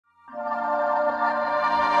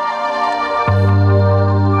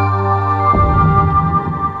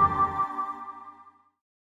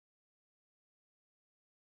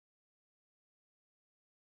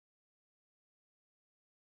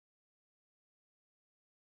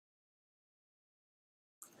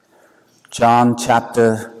John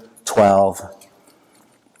chapter 12,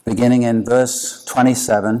 beginning in verse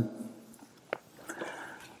 27.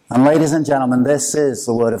 And ladies and gentlemen, this is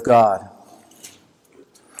the word of God.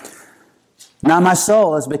 Now my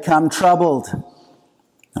soul has become troubled.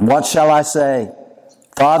 And what shall I say?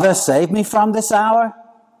 Father, save me from this hour?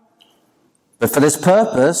 But for this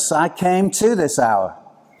purpose I came to this hour.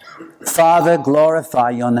 Father,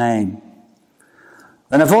 glorify your name.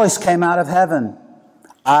 Then a voice came out of heaven.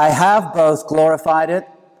 I have both glorified it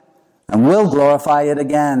and will glorify it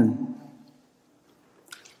again.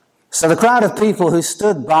 So the crowd of people who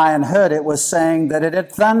stood by and heard it was saying that it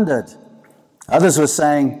had thundered. Others were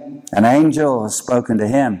saying, an angel has spoken to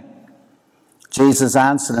him. Jesus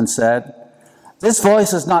answered and said, this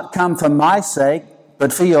voice has not come for my sake,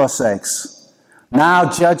 but for your sakes. Now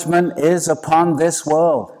judgment is upon this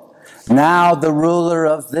world. Now the ruler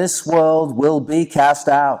of this world will be cast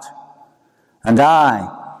out. And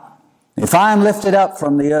I, if I am lifted up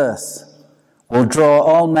from the earth, will draw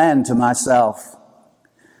all men to myself.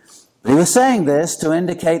 But he was saying this to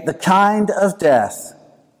indicate the kind of death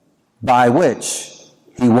by which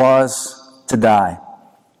he was to die.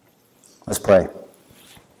 Let's pray.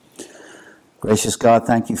 Gracious God,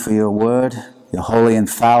 thank you for your word, your holy,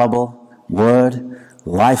 infallible word,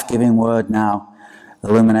 life-giving word. Now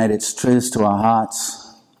illuminate its truths to our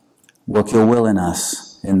hearts. Work your will in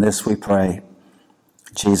us. In this we pray.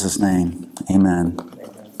 In Jesus' name, amen.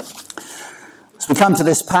 As we come to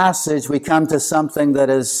this passage, we come to something that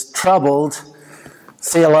has troubled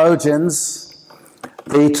theologians,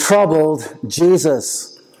 the troubled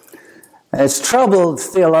Jesus. It's troubled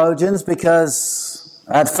theologians because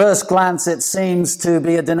at first glance it seems to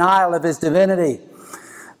be a denial of his divinity,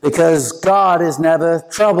 because God is never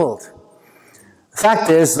troubled. The fact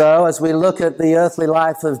is, though, as we look at the earthly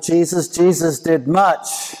life of Jesus, Jesus did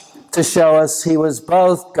much to show us he was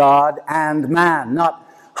both God and man. Not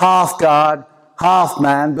half God, half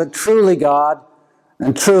man, but truly God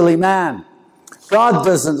and truly man. God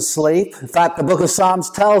doesn't sleep. In fact, the book of Psalms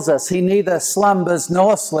tells us he neither slumbers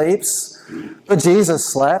nor sleeps, but Jesus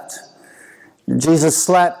slept. Jesus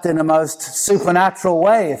slept in a most supernatural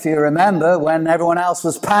way, if you remember, when everyone else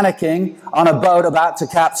was panicking on a boat about to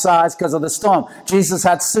capsize because of the storm. Jesus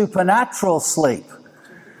had supernatural sleep.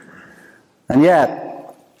 And yet,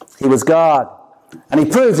 he was God. And he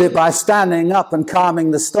proved it by standing up and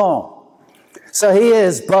calming the storm. So he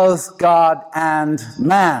is both God and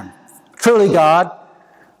man. Truly God,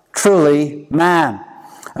 truly man.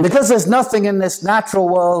 And because there's nothing in this natural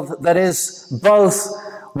world that is both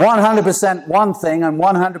 100% one thing and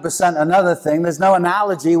 100% another thing, there's no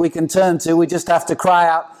analogy we can turn to. We just have to cry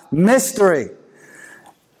out, mystery.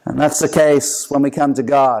 And that's the case when we come to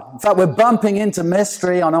God. In fact, we're bumping into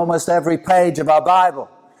mystery on almost every page of our Bible.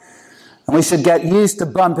 And we should get used to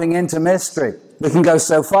bumping into mystery. We can go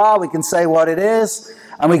so far, we can say what it is,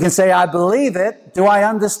 and we can say, I believe it. Do I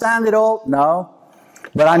understand it all? No.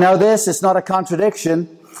 But I know this, it's not a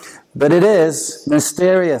contradiction, but it is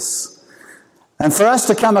mysterious. And for us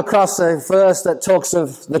to come across a verse that talks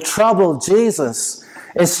of the troubled Jesus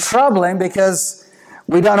is troubling because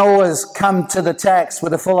we don't always come to the text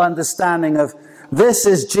with a full understanding of this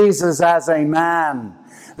is Jesus as a man.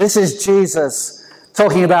 This is Jesus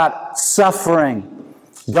talking about suffering.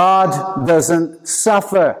 God doesn't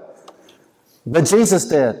suffer, but Jesus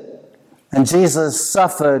did. And Jesus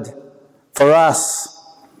suffered for us.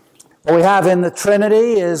 What we have in the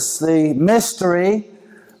Trinity is the mystery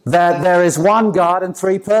that there is one God and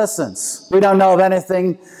three persons. We don't know of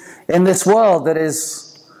anything in this world that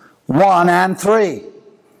is one and three.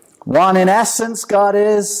 One in essence, God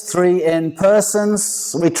is. Three in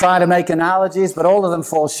persons. We try to make analogies, but all of them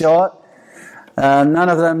fall short. None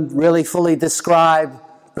of them really fully describe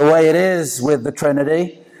the way it is with the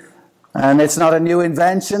Trinity. And it's not a new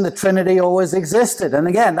invention. The Trinity always existed. And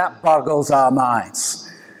again, that boggles our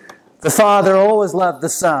minds. The Father always loved the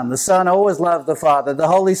Son. The Son always loved the Father. The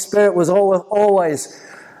Holy Spirit was always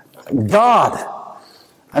God.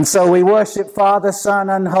 And so we worship Father, Son,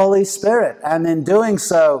 and Holy Spirit. And in doing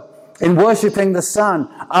so, in worshiping the Son,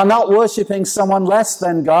 are not worshiping someone less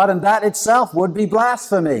than God, and that itself would be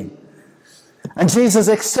blasphemy. And Jesus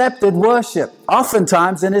accepted worship,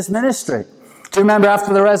 oftentimes in his ministry. Do you remember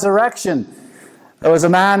after the resurrection, there was a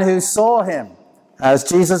man who saw him as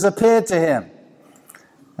Jesus appeared to him.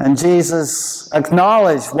 And Jesus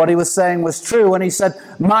acknowledged what he was saying was true when he said,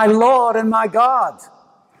 my Lord and my God.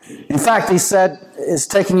 In fact, he said, it's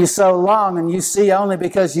taking you so long and you see only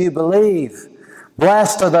because you believe.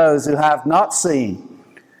 Blessed are those who have not seen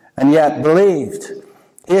and yet believed.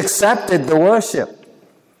 He accepted the worship.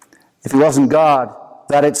 If he wasn't God,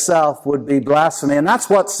 that itself would be blasphemy. And that's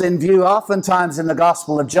what's in view oftentimes in the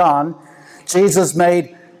Gospel of John. Jesus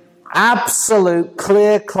made absolute,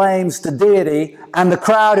 clear claims to deity, and the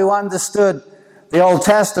crowd who understood the Old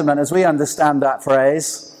Testament, as we understand that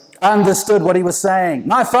phrase, understood what he was saying.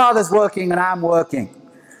 My Father's working and I'm working.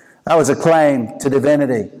 That was a claim to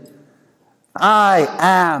divinity. I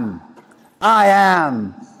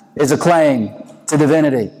am is a claim to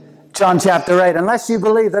divinity. John chapter 8, unless you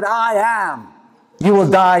believe that I am, you will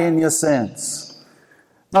die in your sins.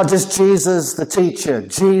 Not just Jesus the teacher,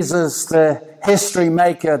 Jesus the history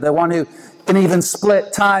maker, the one who can even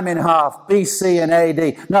split time in half, BC and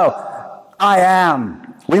AD. No, I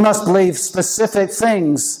am. We must believe specific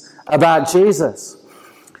things about Jesus.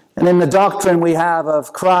 And in the doctrine we have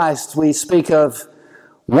of Christ, we speak of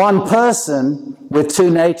one person with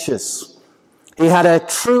two natures. He had a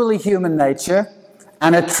truly human nature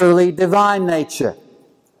and a truly divine nature.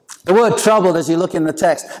 The word troubled, as you look in the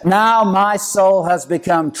text, now my soul has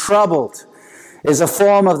become troubled, is a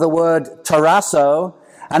form of the word tarasso,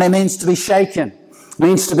 and it means to be shaken. It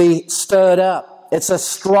means to be stirred up. It's a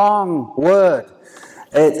strong word.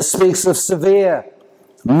 It speaks of severe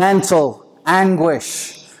mental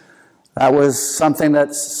anguish. That was something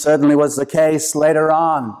that certainly was the case later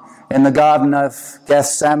on in the Garden of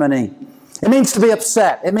Gethsemane. It means to be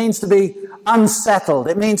upset. It means to be unsettled.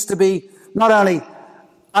 It means to be not only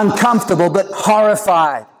uncomfortable, but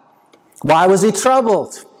horrified. Why was he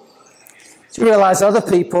troubled? Do you realize other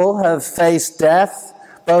people have faced death,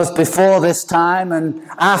 both before this time and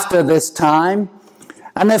after this time,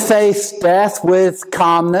 and they faced death with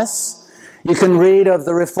calmness? You can read of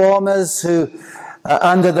the reformers who,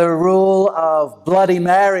 under the rule of Bloody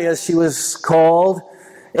Mary, as she was called,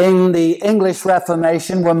 in the English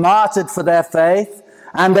Reformation, were martyred for their faith,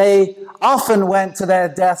 and they often went to their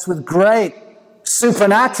deaths with great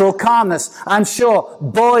supernatural calmness, I'm sure,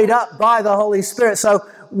 buoyed up by the Holy Spirit. So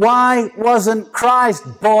why wasn't Christ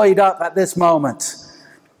buoyed up at this moment?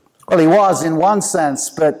 Well, he was in one sense,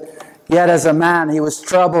 but yet as a man he was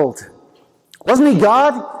troubled. Wasn't he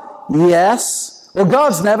God? Yes. Well,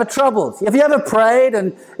 God's never troubled. Have you ever prayed,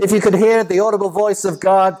 and if you could hear the audible voice of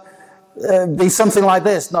God be something like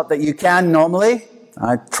this? Not that you can normally,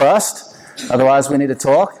 I trust, otherwise we need to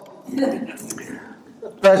talk.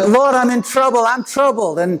 But Lord, I'm in trouble, I'm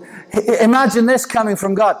troubled. And imagine this coming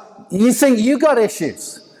from God. You think you got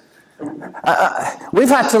issues. We've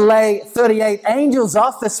had to lay 38 angels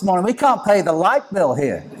off this morning. We can't pay the light bill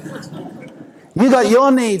here. You got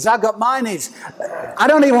your needs, I've got my needs. I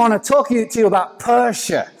don't even want to talk to you about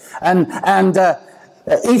Persia and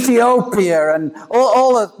Ethiopia and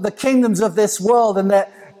all of the kingdoms of this world. And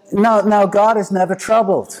no, God is never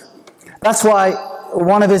troubled. That's why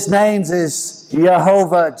one of his names is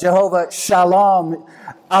Jehovah Shalom,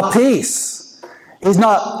 a peace. He's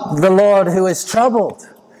not the Lord who is troubled.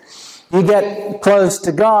 You get close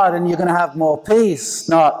to God and you're going to have more peace,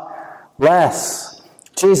 not less.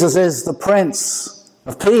 Jesus is the Prince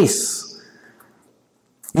of Peace.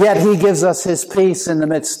 Yet he gives us his peace in the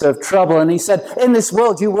midst of trouble. And he said, in this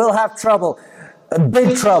world you will have trouble,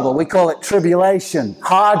 big trouble. We call it tribulation,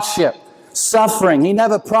 hardship, suffering. He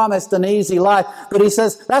never promised an easy life, but he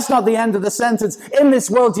says that's not the end of the sentence. In this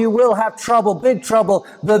world you will have trouble, big trouble,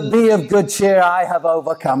 but be of good cheer. I have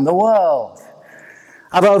overcome the world.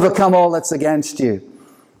 I've overcome all that's against you.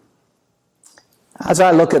 As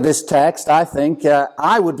I look at this text, I think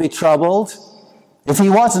I would be troubled if he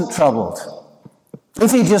wasn't troubled.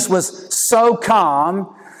 If he just was so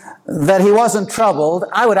calm that he wasn't troubled,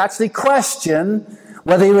 I would actually question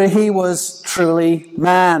whether he was truly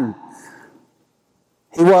man.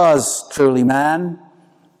 He was truly man,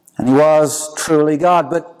 and he was truly God.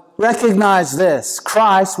 But recognize this,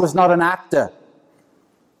 Christ was not an actor.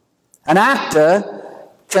 An actor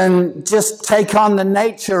can just take on the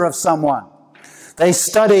nature of someone. They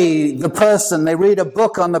study the person, they read a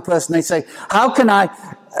book on the person, they say, how can I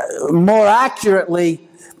more accurately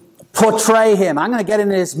portray him? I'm going to get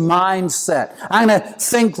into his mindset. I'm going to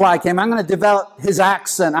think like him. I'm going to develop his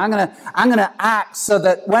accent. I'm going to act so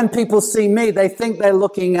that when people see me, they think they're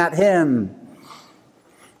looking at him.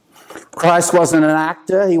 Christ wasn't an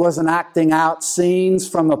actor. He wasn't acting out scenes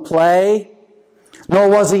from a play, nor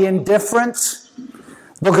was he indifferent.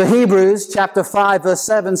 Book of Hebrews, chapter 5, verse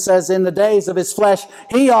 7 says, in the days of his flesh,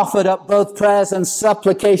 he offered up both prayers and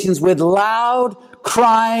supplications with loud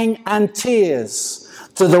crying and tears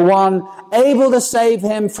to the one able to save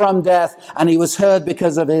him from death, and he was heard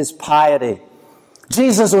because of his piety.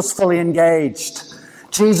 Jesus was fully engaged.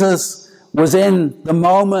 Jesus was in the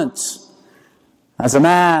moment as a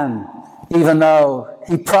man, even though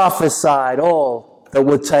he prophesied all that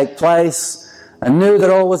would take place. and knew that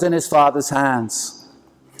all was in his Father's hands.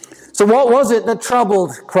 So what was it that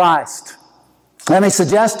troubled Christ? Let me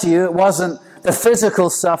suggest to you it wasn't the physical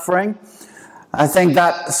suffering. I think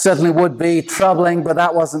that certainly would be troubling, but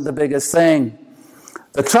that wasn't the biggest thing.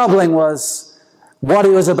 The troubling was what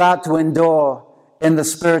he was about to endure in the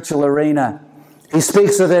spiritual arena. He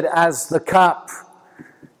speaks of it as the cup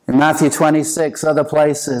in Matthew 26, other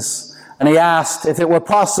places. And he asked, if it were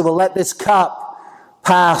possible, let this cup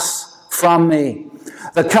pass from me.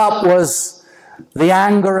 The cup was the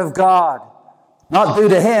anger of God, not due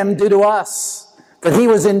to him, due to us. But he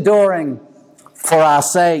was enduring for our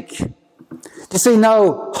sake. You see,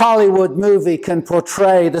 no Hollywood movie can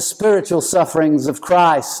portray the spiritual sufferings of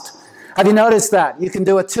Christ. Have you noticed that? You can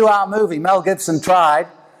do a 2-hour movie. Mel Gibson tried.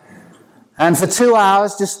 And for 2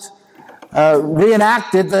 hours just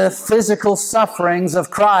reenacted the physical sufferings of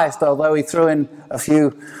Christ, although he threw in a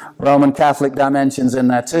few Roman Catholic dimensions in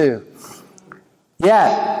there too.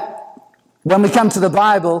 Yet, when we come to the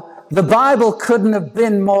Bible couldn't have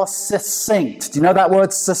been more succinct. Do you know that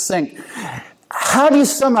word, succinct? How do you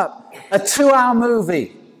sum up a 2-hour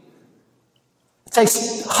movie? It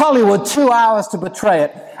takes Hollywood 2 hours to portray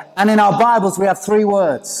it. And in our Bibles we have 3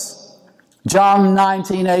 words. John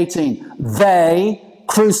 19:18. They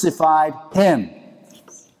crucified him.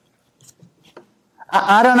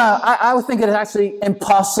 I don't know. I would think it is actually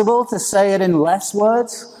impossible to say it in less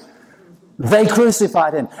words. They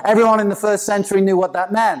crucified him. Everyone in the first century knew what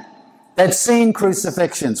that meant. They'd seen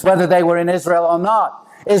crucifixions, whether they were in Israel or not.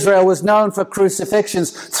 Israel was known for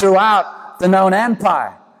crucifixions throughout the known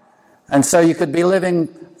empire. And so you could be living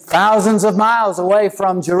thousands of miles away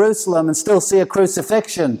from Jerusalem and still see a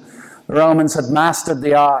crucifixion. The Romans had mastered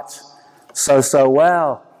the art so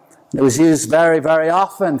well. It was used very, very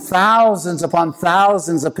often. Thousands upon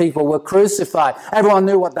thousands of people were crucified. Everyone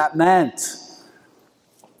knew what that meant.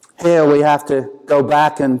 Here we have to go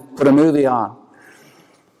back and put a movie on.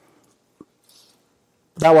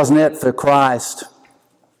 That wasn't it for Christ.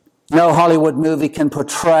 No Hollywood movie can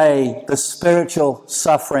portray the spiritual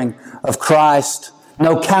suffering of Christ.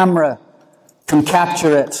 No camera can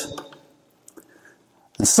capture it.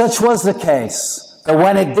 And such was the case that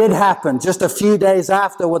when it did happen, just a few days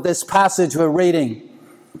after what this passage we're reading,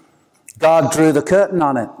 God drew the curtain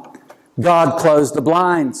on it. God closed the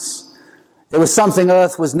blinds. It was something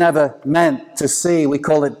earth was never meant to see. We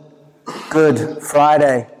call it Good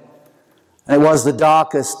Friday. And it was the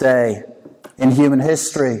darkest day in human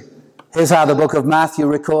history. Here's how the book of Matthew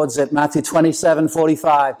records it. Matthew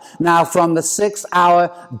 27:45. Now from the 6th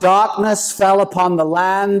hour, darkness fell upon the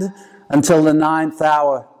land until the 9th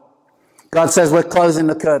hour. God says we're closing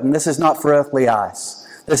the curtain. This is not for earthly eyes.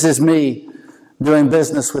 This is me doing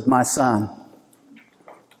business with my Son.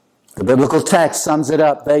 The biblical text sums it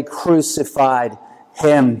up. They crucified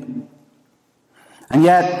him. And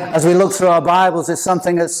yet, as we look through our Bibles, it's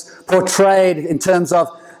something that's portrayed in terms of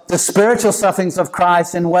the spiritual sufferings of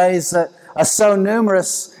Christ in ways that are so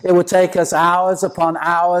numerous, it would take us hours upon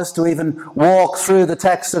hours to even walk through the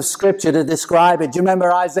text of Scripture to describe it. Do you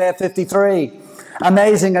remember Isaiah 53?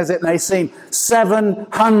 Amazing as it may seem,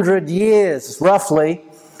 700 years, roughly,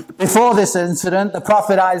 before this incident, the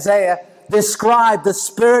prophet Isaiah described the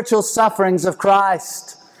spiritual sufferings of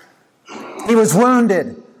Christ. He was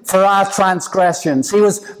wounded for our transgressions. He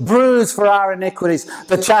was bruised for our iniquities.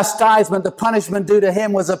 The chastisement, the punishment due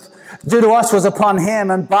to us was upon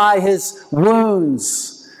him, and by his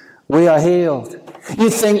wounds we are healed. You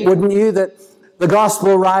think, wouldn't you, that the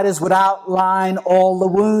gospel writers would outline all the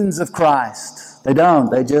wounds of Christ? They don't.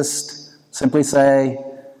 They just simply say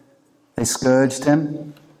they scourged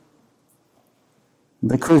him,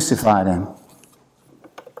 they crucified him.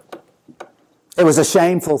 It was a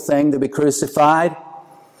shameful thing to be crucified.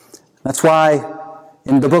 That's why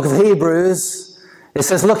in the book of Hebrews, it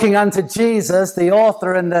says, looking unto Jesus, the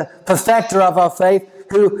author and the perfecter of our faith,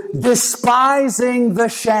 who despising the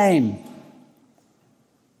shame.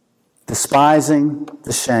 Despising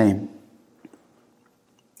the shame.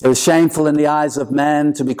 It was shameful in the eyes of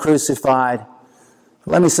men to be crucified.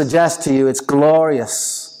 Let me suggest to you, it's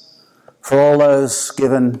glorious for all those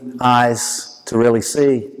given eyes to really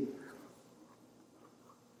see.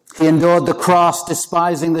 He endured the cross,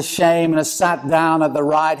 despising the shame, and has sat down at the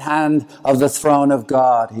right hand of the throne of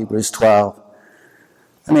God, Hebrews 12.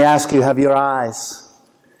 Let me ask you, have your eyes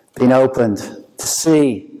been opened to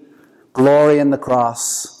see glory in the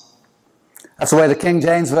cross? That's the way the King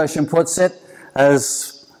James Version puts it,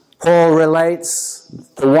 as Paul relates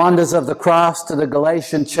the wonders of the cross to the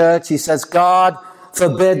Galatian church. He says, God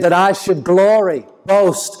forbid that I should glory,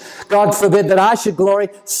 boast. God forbid that I should glory,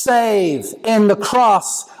 save in the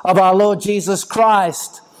cross of our Lord Jesus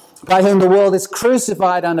Christ, by whom the world is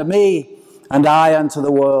crucified unto me, and I unto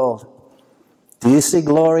the world. Do you see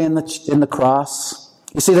glory in the cross?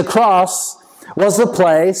 You see, the cross was the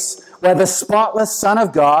place where the spotless Son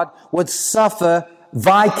of God would suffer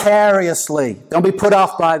vicariously. Don't be put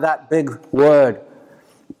off by that big word.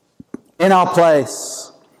 In our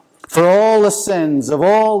place, for all the sins of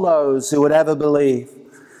all those who would ever believe.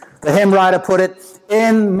 The hymn writer put it,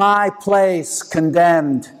 in my place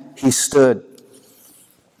condemned he stood.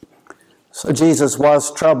 So Jesus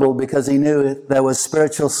was troubled because he knew there was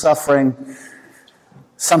spiritual suffering,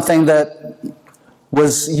 something that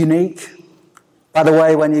was unique. By the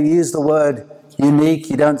way, when you use the word unique,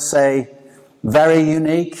 you don't say very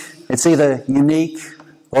unique. It's either unique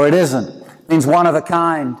or it isn't. It means one of a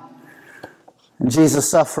kind. And Jesus'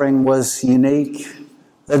 suffering was unique.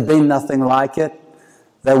 There'd been nothing like it.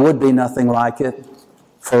 There would be nothing like it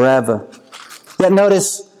forever. Yet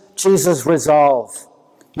notice Jesus' resolve.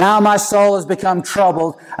 Now my soul has become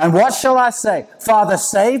troubled, and what shall I say? Father,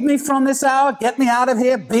 save me from this hour. Get me out of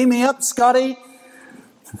here. Beam me up, Scotty.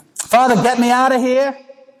 Father, get me out of here.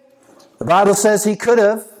 The Bible says he could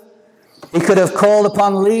have. He could have called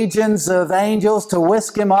upon legions of angels to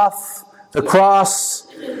whisk him off the cross,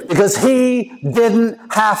 because he didn't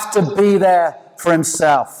have to be there for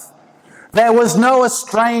himself. There was no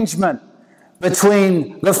estrangement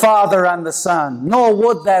between the Father and the Son, nor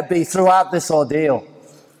would there be throughout this ordeal.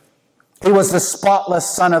 He was the spotless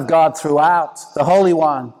Son of God throughout, the Holy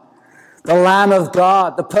One, the Lamb of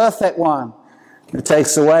God, the perfect one who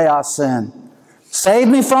takes away our sin. Save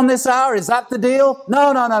me from this hour, is that the deal?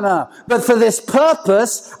 No. But for this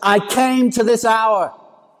purpose, I came to this hour.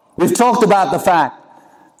 We've talked about the fact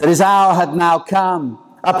that his hour had now come.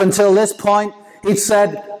 Up until this point, he'd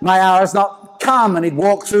said, my hour has not come, and he'd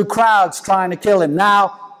walk through crowds trying to kill him.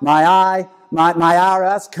 Now, my hour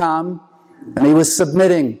has come, and he was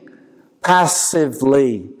submitting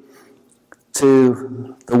passively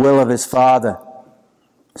to the will of his Father.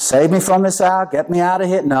 Save me from this hour, get me out of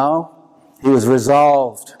here. No, he was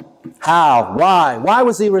resolved. How? Why? Why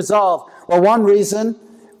was he resolved? Well, one reason,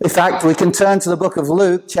 in fact, we can turn to the book of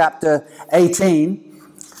Luke, chapter 18.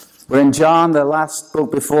 We're in John, the last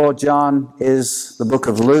book before John is the book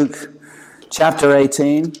of Luke, chapter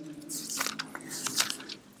 18.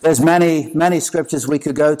 There's many scriptures we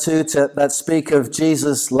could go to that speak of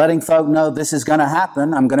Jesus letting folk know this is going to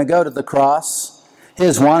happen. I'm going to go to the cross.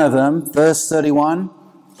 Here's one of them, verse 31.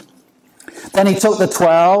 Then he took the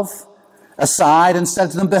 12 aside and said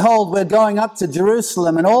to them, behold, we're going up to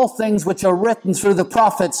Jerusalem, and all things which are written through the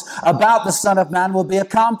prophets about the Son of Man will be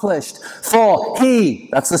accomplished. For he,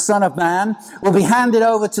 that's the Son of Man, will be handed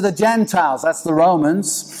over to the Gentiles, that's the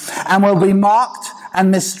Romans, and will be mocked and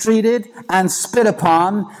mistreated and spit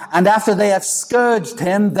upon, and after they have scourged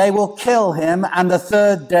him, they will kill him, and the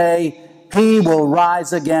third day he will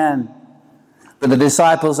rise again. But the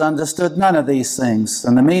disciples understood none of these things,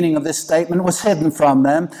 and the meaning of this statement was hidden from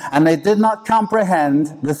them, and they did not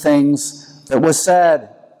comprehend the things that were said.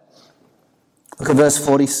 Look at verse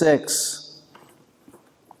 46.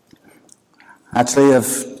 Actually,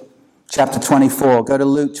 of chapter 24. Go to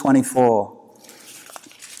Luke 24.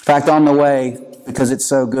 In fact, on the way, because it's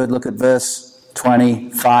so good, look at verse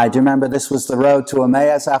 25. Do you remember this was the road to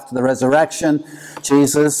Emmaus after the resurrection?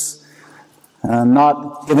 Jesus,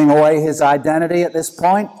 not giving away his identity at this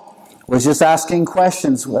point, was just asking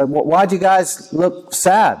questions. Why do you guys look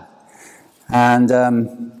sad? And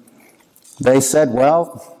they said,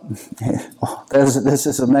 well, there's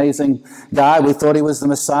this amazing guy. We thought he was the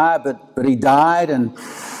Messiah, but he died, and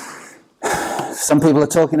some people are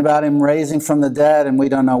talking about him raising from the dead, and we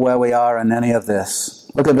don't know where we are in any of this.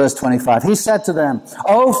 Look at verse 25. He said to them,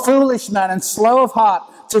 O foolish men and slow of heart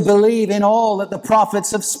to believe in all that the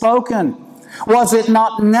prophets have spoken. Was it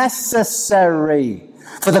not necessary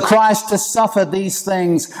for the Christ to suffer these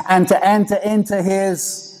things and to enter into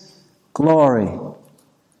his glory?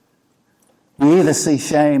 We either see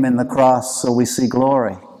shame in the cross or we see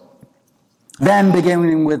glory. Then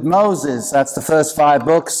beginning with Moses, that's the first 5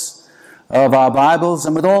 books of our Bibles,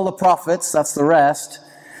 and with all the prophets, that's the rest,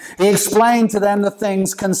 he explained to them the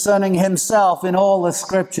things concerning himself in all the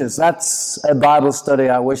scriptures. That's a Bible study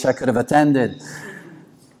I wish I could have attended.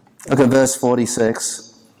 Look at verse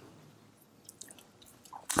 46.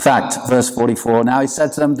 In fact, verse 44. Now he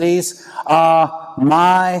said to them, these are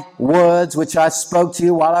my words which I spoke to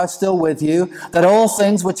you while I was still with you, that all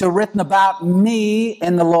things which are written about me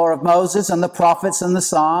in the law of Moses and the prophets and the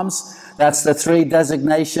Psalms, that's the 3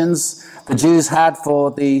 designations the Jews had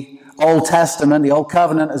for the Old Testament, the Old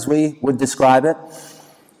Covenant as we would describe it,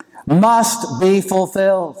 must be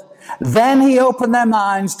fulfilled. Then he opened their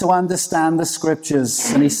minds to understand the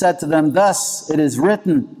scriptures. And he said to them, thus it is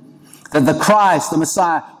written that the Christ, the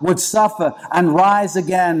Messiah, would suffer and rise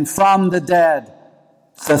again from the dead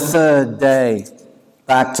the third day.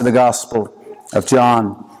 Back to the Gospel of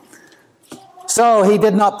John. So he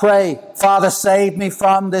did not pray, Father, save me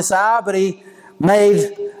from this hour, but he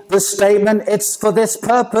made the statement, it's for this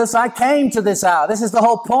purpose I came to this hour. This is the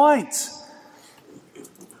whole point.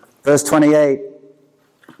 Verse 28,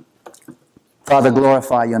 Father,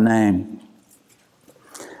 glorify your name.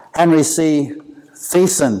 Henry C.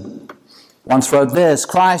 Thiessen once wrote this,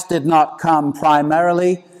 Christ did not come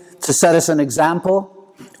primarily to set us an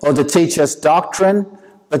example or to teach us doctrine,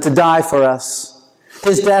 but to die for us.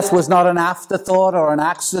 His death was not an afterthought or an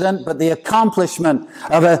accident, but the accomplishment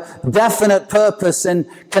of a definite purpose in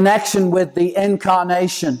connection with the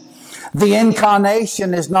incarnation. The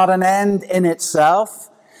incarnation is not an end in itself.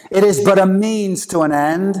 It is but a means to an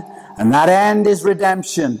end, and that end is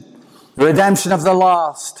redemption. The redemption of the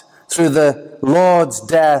lost through the Lord's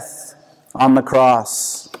death on the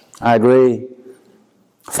cross. I agree.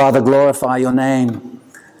 Father, glorify your name.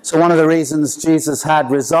 So one of the reasons Jesus had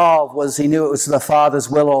resolve was he knew it was the Father's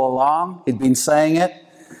will all along. He'd been saying it.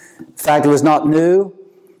 In fact, it was not new.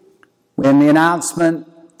 In the announcement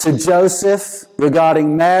to Joseph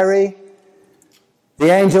regarding Mary, the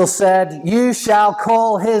angel said, you shall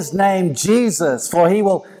call his name Jesus, for he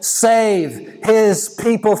will save his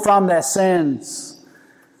people from their sins.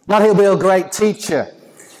 Not he'll be a great teacher.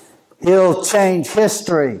 He'll change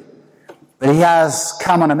history. But he has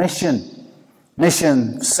come on a mission.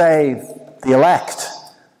 Mission, save the elect,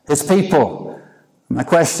 his people. My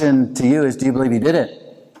question to you is, do you believe he did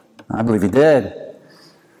it? I believe he did.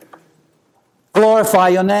 Glorify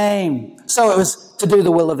your name. So it was to do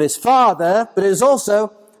the will of his Father, but it was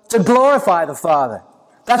also to glorify the Father.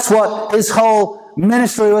 That's what his whole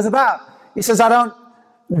ministry was about. He says, I don't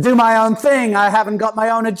do my own thing. I haven't got my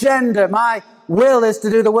own agenda. My will is to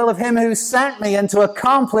do the will of him who sent me and to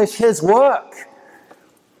accomplish his work.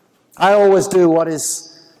 I always do what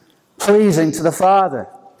is pleasing to the Father.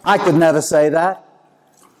 I could never say that,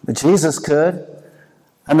 but Jesus could.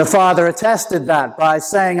 And the Father attested that by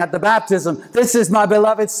saying at the baptism, this is my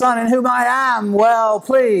beloved Son in whom I am well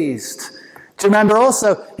pleased. Do you remember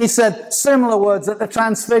also, he said similar words at the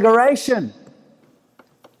Transfiguration.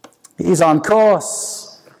 He's on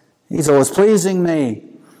course. He's always pleasing me.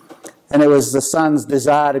 And it was the Son's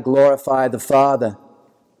desire to glorify the Father.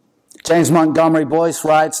 James Montgomery Boyce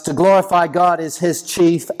writes, to glorify God is his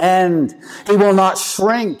chief end. He will not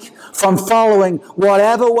shrink from following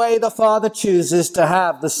whatever way the Father chooses to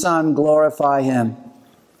have the Son glorify him.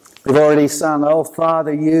 We've already sung, oh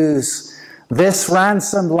Father, use this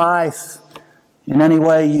ransomed life in any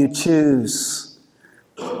way you choose.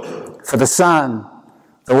 For the Son,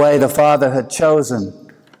 the way the Father had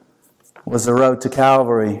chosen was the road to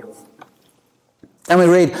Calvary. Then we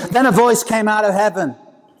read, then a voice came out of heaven.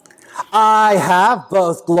 I have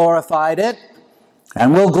both glorified it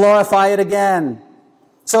and will glorify it again.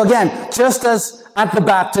 So again, just as at the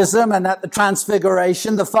baptism and at the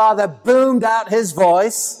transfiguration, the Father boomed out his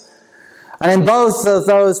voice. And in both of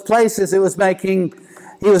those places, he was making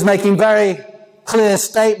very clear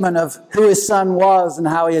statement of who his Son was and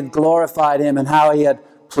how he had glorified him and how he had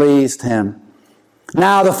pleased him.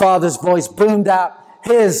 Now the Father's voice boomed out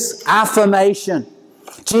his affirmation.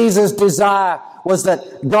 Jesus' desire was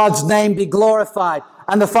that God's name be glorified.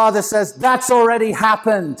 And the Father says, that's already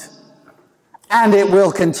happened. And it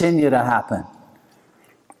will continue to happen.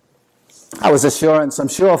 That was assurance, I'm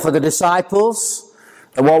sure, for the disciples,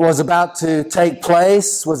 that what was about to take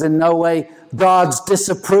place was in no way God's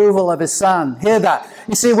disapproval of his Son. Hear that.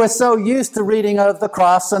 You see, we're so used to reading of the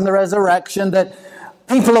cross and the resurrection that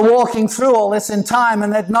people are walking through all this in time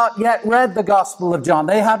and they'd not yet read the Gospel of John.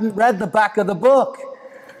 They hadn't read the back of the book.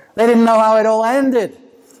 They didn't know how it all ended.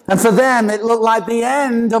 And for them, it looked like the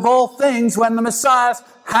end of all things when the Messiah's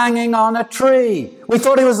hanging on a tree. We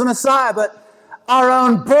thought he was the Messiah, but our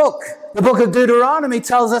own book, the book of Deuteronomy,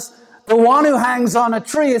 tells us the one who hangs on a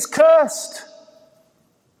tree is cursed.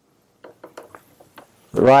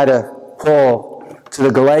 The writer, Paul, to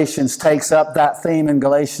the Galatians, takes up that theme in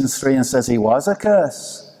Galatians 3 and says he was a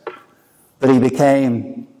curse, but he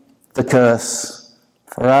became the curse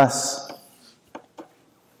for us.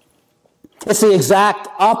 It's the exact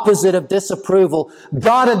opposite of disapproval.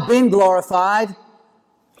 God had been glorified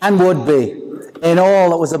and would be in all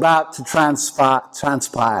that was about to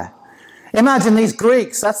transpire. Imagine these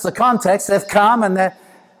Greeks, that's the context, they've come and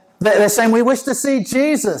they're saying, we wish to see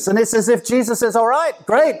Jesus. And it's as if Jesus says, all right,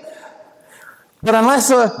 great. But unless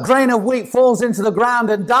a grain of wheat falls into the ground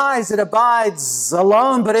and dies, it abides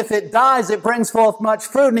alone. But if it dies, it brings forth much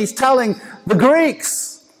fruit. And he's telling the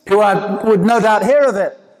Greeks, who would no doubt hear of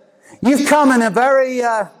it, you've come in a very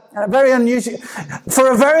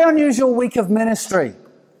unusual week of ministry.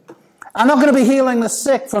 I'm not going to be healing the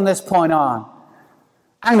sick from this point on.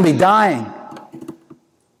 I'm going to be dying.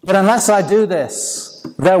 But unless I do this,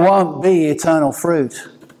 there won't be eternal fruit.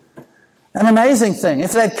 An amazing thing.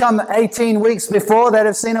 If they'd come 18 weeks before, they'd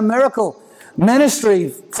have seen a miracle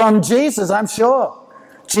ministry from Jesus, I'm sure.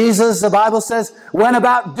 Jesus, the Bible says, went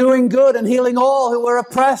about doing good and healing all who were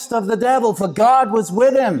oppressed of the devil, for God was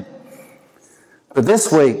with him. But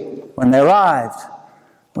this week, when they arrived,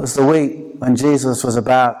 was the week when Jesus was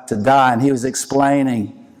about to die, and he was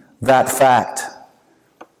explaining that fact.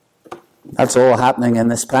 That's all happening in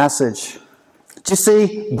this passage. Do you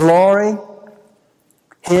see glory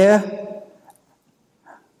here?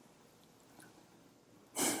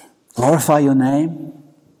 Glorify your name.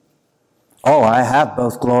 Oh, I have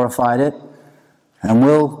both glorified it and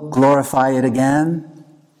will glorify it again.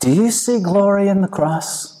 Do you see glory in the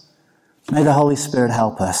cross? May the Holy Spirit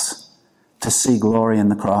help us to see glory in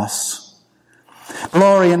the cross.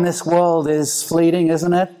 Glory in this world is fleeting,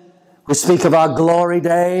 isn't it? We speak of our glory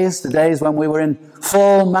days, the days when we were in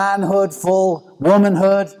full manhood, full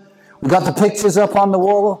womanhood. We got the pictures up on the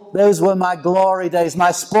wall. Those were my glory days,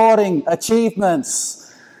 my sporting achievements.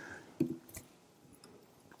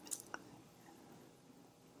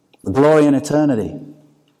 The glory in eternity.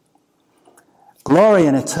 Glory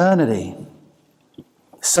in eternity.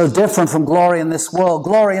 So different from glory in this world.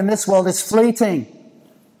 Glory in this world is fleeting.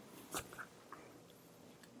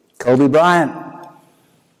 Kobe Bryant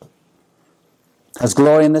has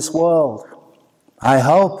glory in this world. I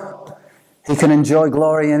hope he can enjoy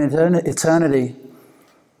glory in eternity.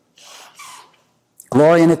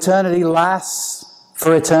 Glory in eternity lasts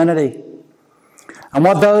for eternity. And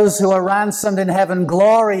what those who are ransomed in heaven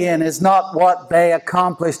glory in is not what they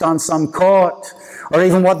accomplished on some court or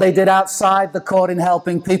even what they did outside the court in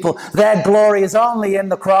helping people. Their glory is only in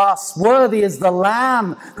the cross. Worthy is the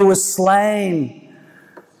Lamb who was slain.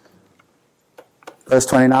 Verse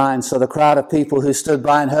 29, so the crowd of people who stood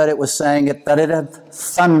by and heard it was saying that it had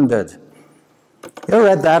thundered. You ever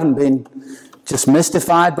read that and been just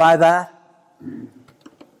mystified by that?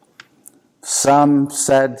 Some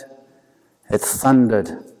said it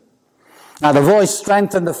thundered. Now the voice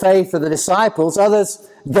strengthened the faith of the disciples. Others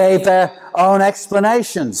gave their own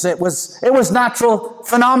explanations. It was natural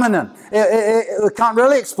phenomenon. We can't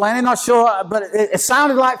really explain it, not sure, but it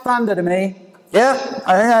sounded like thunder to me.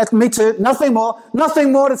 Yeah, me too. Nothing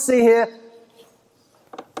more to see here.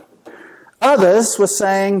 Others were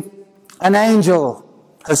saying an angel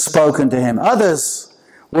has spoken to him. Others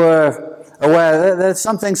were aware there's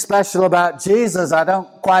something special about Jesus. I don't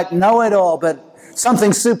quite know it all, but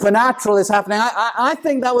something supernatural is happening. I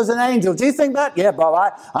think that was an angel. Do you think that? Yeah,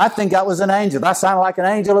 Bob, I think that was an angel. That sounded like an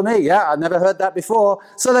angel to me. Yeah, I've never heard that before.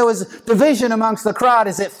 So there was division amongst the crowd.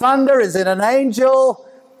 Is it thunder? Is it an angel?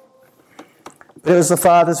 But it was the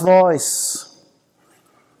Father's voice.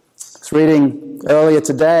 I was reading earlier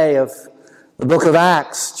today of the book of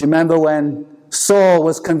Acts. Do you remember when Saul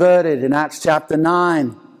was converted in Acts chapter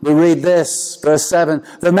 9? We read this, verse 7.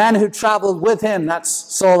 The men who traveled with him, that's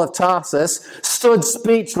Saul of Tarsus, stood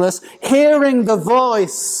speechless, hearing the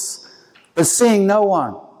voice, but seeing no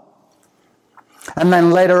one. And then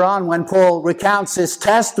later on, when Paul recounts his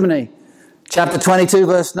testimony, chapter 22,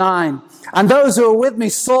 verse 9, and those who were with me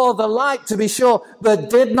saw the light, to be sure, but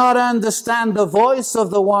did not understand the voice of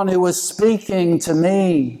the one who was speaking to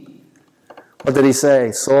me. What did he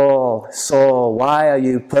say? Saul, Saul, why are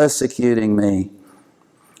you persecuting me?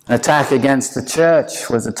 An attack against the church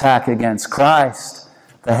was an attack against Christ.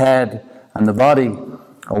 The head and the body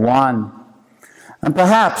are one. And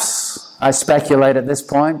perhaps, I speculate at this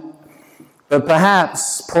point, but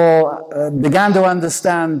perhaps Paul began to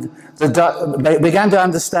understand the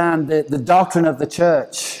doctrine of the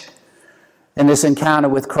church in this encounter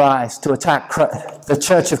with Christ. To attack the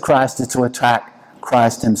church of Christ is to attack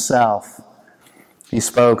Christ himself. He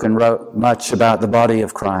spoke and wrote much about the body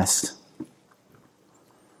of Christ.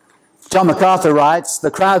 John MacArthur writes,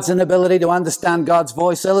 the crowd's inability to understand God's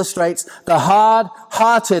voice illustrates the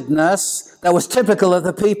hard-heartedness that was typical of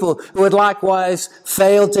the people who had likewise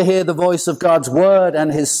failed to hear the voice of God's word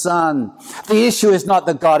and his Son. The issue is not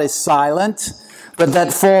that God is silent, but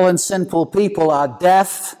that fallen sinful people are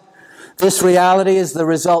deaf. This reality is the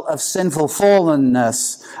result of sinful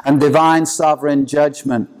fallenness and divine sovereign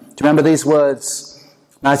judgment. Do you remember these words?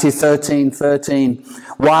 Matthew 13:13.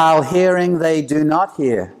 While hearing, they do not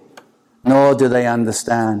hear, nor do they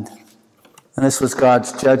understand. And this was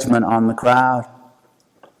God's judgment on the crowd.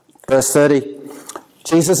 Verse 30,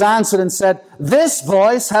 Jesus answered and said, "This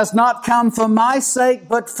voice has not come for my sake,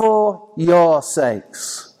 but for your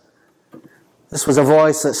sakes." This was a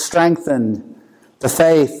voice that strengthened the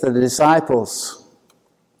faith of the disciples.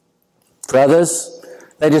 For others,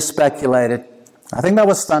 they just speculated. I think that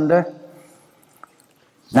was thunder.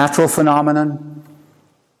 Natural phenomenon.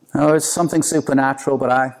 Oh, it's something supernatural,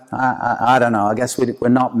 but I don't know. I guess we're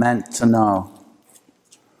not meant to know.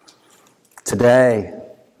 Today,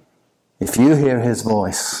 if you hear his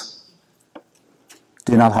voice,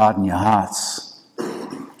 do not harden your hearts.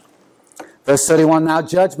 Verse 31, now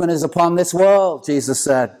judgment is upon this world, Jesus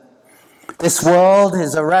said. This world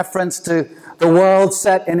is a reference to the world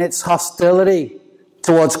set in its hostility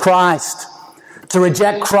towards Christ. To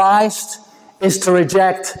reject Christ is to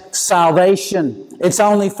reject salvation. It's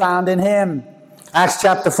only found in him. Acts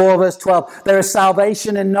chapter 4 verse 12. There is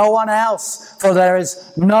salvation in no one else, for there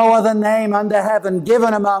is no other name under heaven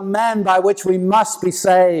given among men by which we must be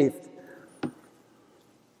saved.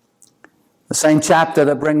 The same chapter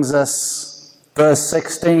that brings us verse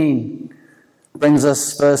 16 brings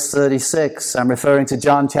us verse 36. I'm referring to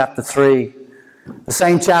John chapter 3. The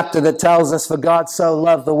same chapter that tells us, for God so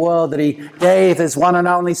loved the world that he gave his one and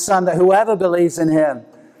only Son, that whoever believes in him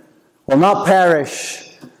will not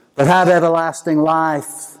perish, but have everlasting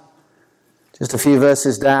life. Just a few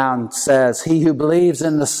verses down says, he who believes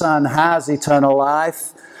in the Son has eternal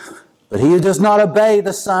life, but he who does not obey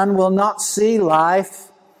the Son will not see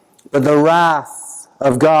life, but the wrath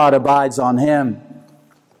of God abides on him.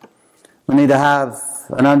 We need to have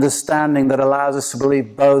an understanding that allows us to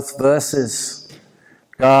believe both verses.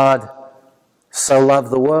 God so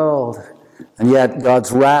loved the world, and yet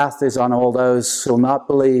God's wrath is on all those who will not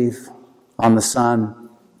believe on the Son.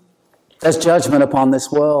 There's judgment upon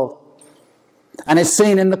this world, and it's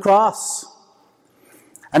seen in the cross.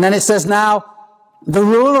 And then it says, now the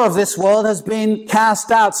ruler of this world has been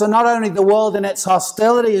cast out. So not only the world in its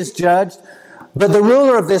hostility is judged, but the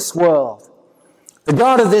ruler of this world, the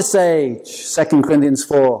God of this age, 2 Corinthians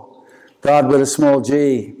 4, God with a small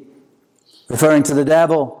g, referring to the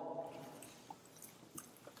devil.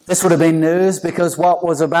 This would have been news because what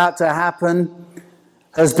was about to happen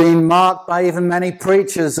has been marked by even many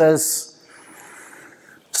preachers as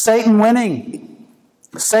Satan winning.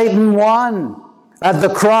 Satan won at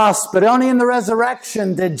the cross, but only in the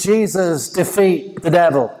resurrection did Jesus defeat the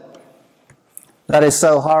devil. That is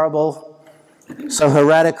so horrible, so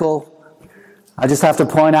heretical. I just have to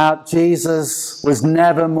point out, Jesus was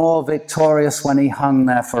never more victorious when he hung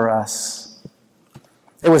there for us.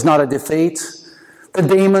 It was not a defeat. The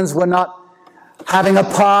demons were not having a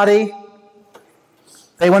party.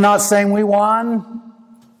 They were not saying we won.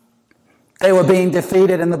 They were being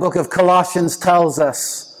defeated, and the book of Colossians tells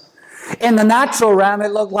us. In the natural realm, it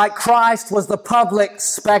looked like Christ was the public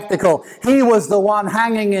spectacle. He was the one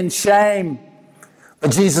hanging in shame.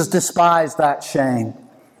 But Jesus despised that shame.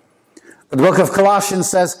 The book of Colossians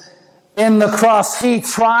says, in the cross, he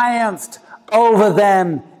triumphed over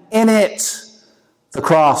them in it. The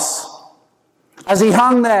cross. As he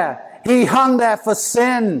hung there for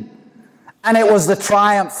sin, and it was the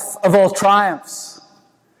triumph of all triumphs.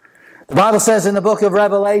 The Bible says in the book of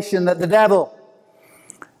Revelation that the devil,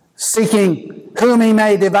 seeking whom he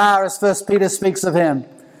may devour, as 1 Peter speaks of him,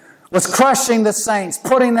 was crushing the saints,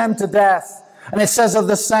 putting them to death. And it says of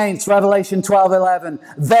the saints, Revelation 12:11,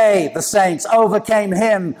 they, the saints, overcame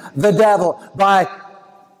him, the devil, by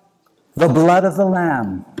the blood of the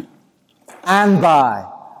Lamb and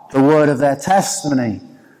by the word of their testimony.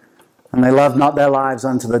 And they loved not their lives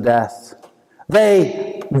unto the death.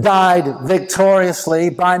 They died victoriously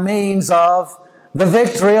by means of the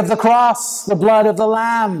victory of the cross, the blood of the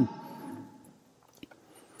Lamb.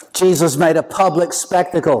 Jesus made a public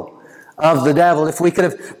spectacle of the devil. If we could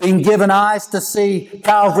have been given eyes to see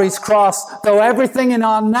Calvary's cross, though everything in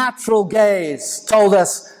our natural gaze told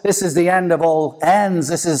us this is the end of all ends,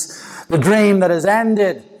 this is the dream that has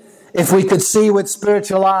ended. If we could see with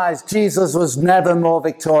spiritual eyes, Jesus was never more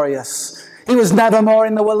victorious. He was never more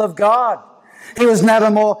in the will of God. He was never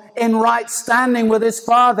more in right standing with his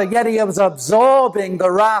Father, yet he was absorbing the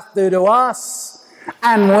wrath due to us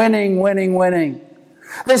and winning.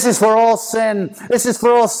 This is for all sin. This is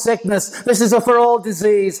for all sickness. This is for all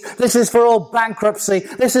disease. This is for all bankruptcy.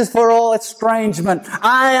 This is for all estrangement.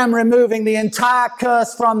 I am removing the entire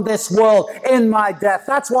curse from this world in my death.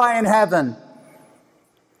 That's why in heaven,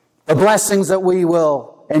 the blessings that we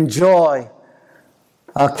will enjoy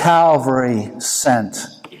are Calvary-sent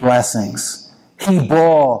blessings. He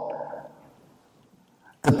bore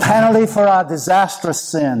the penalty for our disastrous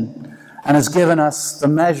sin and has given us the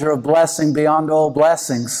measure of blessing beyond all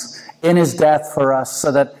blessings in his death for us,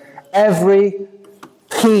 so that every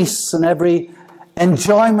peace and every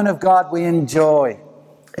enjoyment of God we enjoy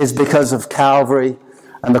is because of Calvary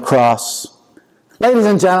and the cross. Ladies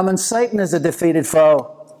and gentlemen, Satan is a defeated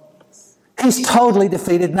foe. He's totally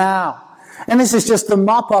defeated now. And this is just the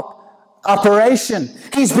mop-up operation.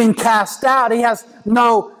 He's been cast out. He has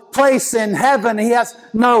no place in heaven. He has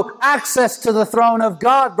no access to the throne of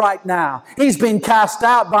God right now. He's been cast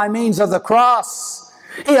out by means of the cross.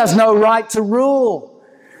 He has no right to rule.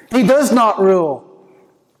 He does not rule.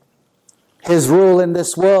 His rule in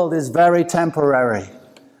this world is very temporary.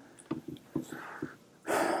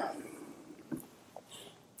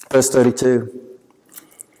 Verse 32.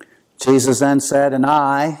 Jesus then said, "And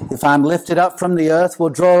I, if I'm lifted up from the earth, will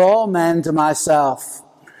draw all men to myself."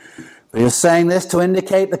 But he was saying this to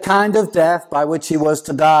indicate the kind of death by which he was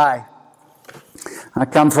to die. I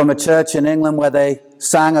come from a church in England where they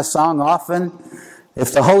sang a song often.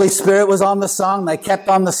 If the Holy Spirit was on the song, they kept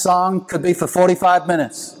on the song, could be for 45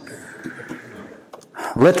 minutes.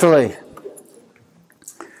 Literally.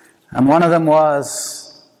 And one of them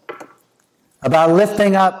was about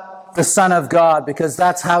lifting up the Son of God, because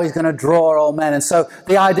that's how he's going to draw all men. And so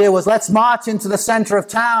the idea was, let's march into the center of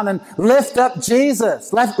town and lift up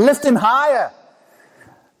Jesus. Lift him higher.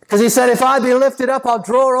 Because he said, if I be lifted up, I'll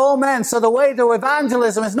draw all men. So the way to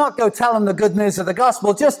evangelism is not go tell them the good news of the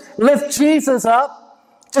gospel. Just lift Jesus up.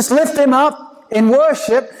 Just lift him up in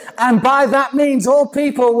worship. And by that means, all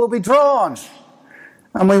people will be drawn.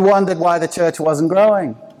 And we wondered why the church wasn't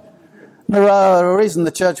growing. The reason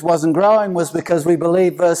the church wasn't growing was because we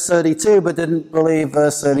believed verse 32 but didn't believe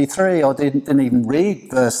verse 33, or didn't even read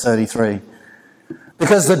verse 33.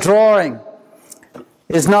 Because the drawing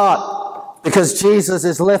is not because Jesus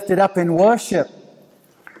is lifted up in worship,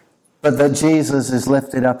 but that Jesus is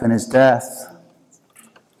lifted up in his death.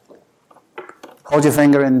 Hold your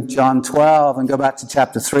finger in John 12 and go back to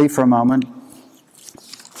chapter 3 for a moment.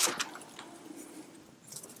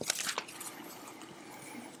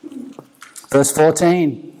 Verse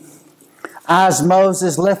 14, "As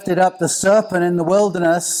Moses lifted up the serpent in the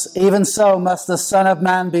wilderness, even so must the Son of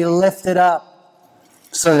Man be lifted up,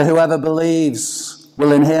 so that whoever believes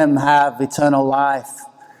will in him have eternal life."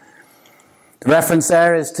 The reference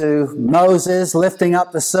there is to Moses lifting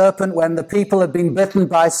up the serpent when the people had been bitten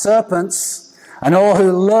by serpents, and all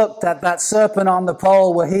who looked at that serpent on the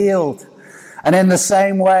pole were healed. And in the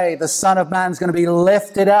same way, the Son of Man is going to be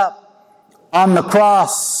lifted up on the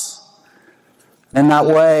cross. In that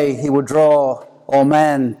way, he will draw all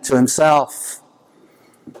men to himself.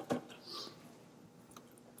 What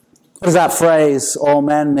does that phrase, all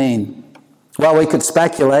men, mean? Well, we could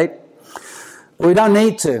speculate, but we don't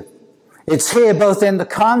need to. It's here both in the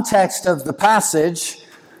context of the passage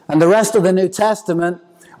and the rest of the New Testament.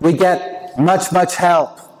 We get much, much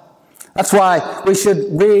help. That's why we should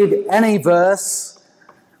read any verse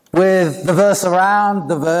with the verse around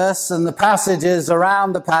the verse and the passages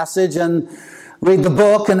around the passage, and read the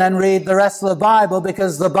book and then read the rest of the Bible,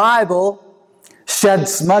 because the Bible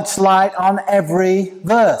sheds much light on every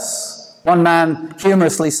verse. One man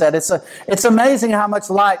humorously said, it's amazing how much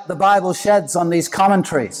light the Bible sheds on these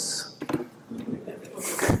commentaries.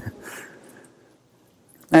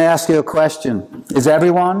 May I ask you a question? Is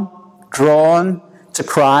everyone drawn to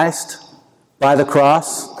Christ by the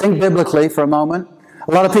cross? Think biblically for a moment.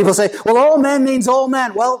 A lot of people say, well, all men means all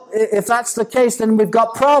men. Well, if that's the case, then we've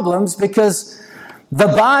got problems, because the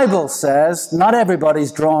Bible says not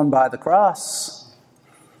everybody's drawn by the cross.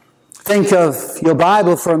 Think of your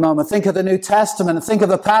Bible for a moment. Think of the New Testament and think of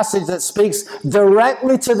a passage that speaks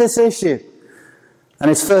directly to this issue. And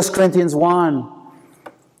it's 1 Corinthians 1,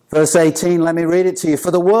 verse 18. Let me read it to you. "For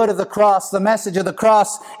the word of the cross, the message of the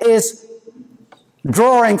cross, is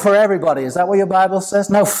drawing for everybody." Is that what your Bible says?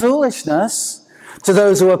 No, foolishness to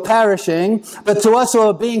those who are perishing, but to us who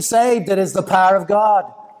are being saved, it is the power of God.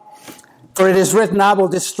 "For it is written, I will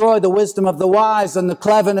destroy the wisdom of the wise and the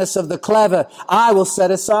cleverness of the clever. I will set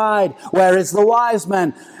aside. Where is the wise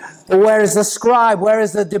man? Where is the scribe? Where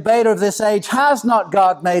is the debater of this age? Has not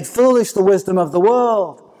God made foolish the wisdom of the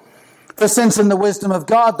world? For since in the wisdom of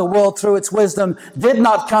God, the world through its wisdom did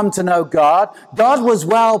not come to know God, God was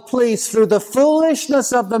well pleased through the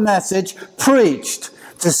foolishness of the message preached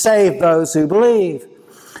to save those who believe.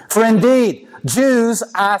 For indeed, Jews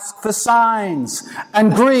ask for signs,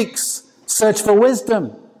 and Greeks search for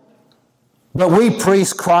wisdom. But we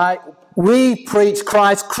preach Christ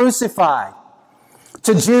crucified.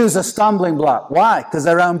 To Jews a stumbling block." Why? Because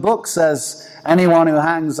their own book says anyone who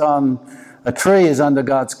hangs on a tree is under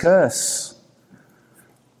God's curse.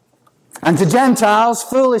 "And to Gentiles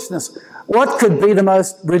foolishness." what could be the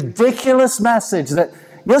most ridiculous message? That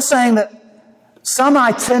you're saying that some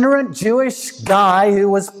itinerant Jewish guy who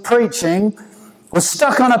was preaching was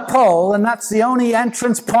stuck on a pole and that's the only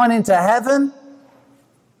entrance point into heaven?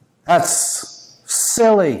 That's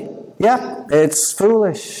silly. Yeah, it's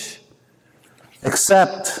foolish.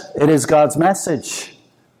 Except it is God's message.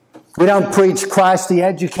 We don't preach Christ the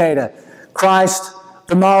educator, Christ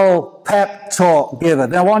the moral pep talk giver,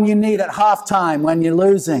 the one you need at halftime when you're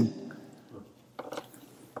losing.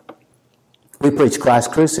 We preach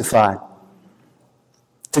Christ crucified.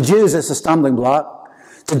 To Jews, it's a stumbling block.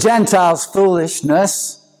 To Gentiles,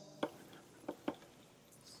 foolishness.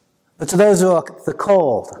 But to those who are the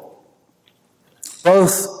called,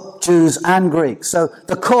 both Jews and Greeks. So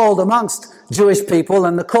the called amongst Jewish people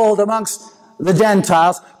and the called amongst the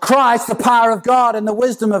Gentiles, Christ, the power of God and the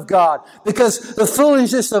wisdom of God. Because the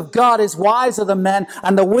foolishness of God is wiser than men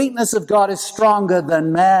and the weakness of God is stronger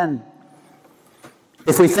than men.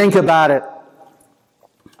 If we think about it,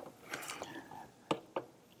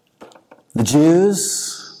 the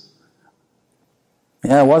Jews,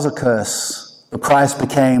 it was a curse, but Christ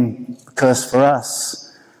became a curse for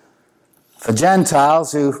us. For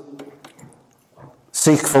Gentiles who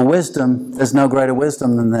seek for wisdom, there's no greater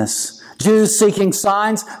wisdom than this. Jews seeking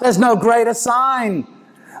signs, there's no greater sign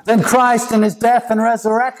than Christ and his death and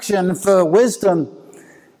resurrection. For wisdom,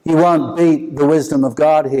 you won't beat the wisdom of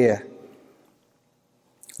God here.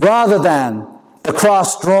 Rather than the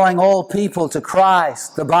cross drawing all people to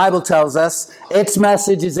Christ, the Bible tells us its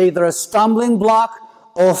message is either a stumbling block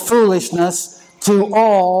or foolishness to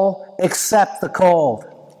all except the called.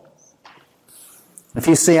 If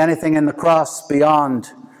you see anything in the cross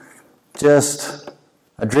beyond just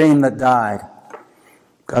a dream that died,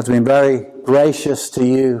 God's been very gracious to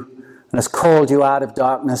you and has called you out of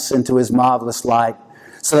darkness into his marvelous light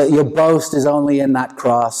so that your boast is only in that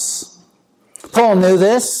cross. Paul knew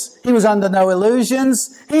this. He was under no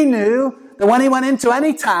illusions. He knew that when he went into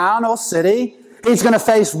any town or city, he's going to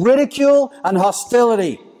face ridicule and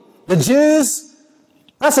hostility. The Jews,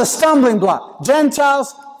 that's a stumbling block.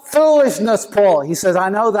 Gentiles, foolishness, Paul. He says, I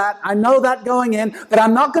know that going in, but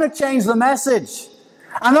I'm not going to change the message.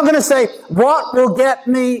 I'm not going to say, what will get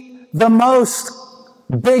me the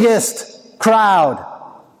biggest crowd?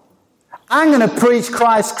 I'm going to preach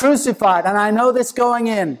Christ crucified, and I know this going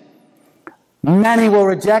in. Many will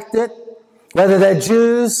reject it, whether they're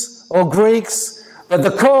Jews or Greeks, but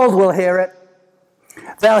the called will hear it.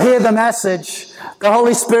 They'll hear the message. The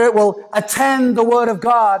Holy Spirit will attend the Word of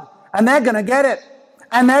God, and they're going to get it.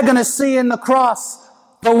 And they're going to see in the cross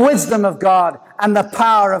the wisdom of God and the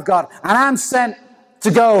power of God. And I'm sent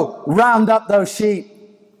to go round up those sheep.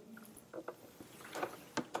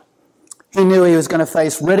 He knew he was going to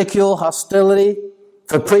face ridicule, hostility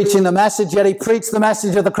for preaching the message, yet he preached the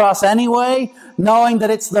message of the cross anyway, knowing that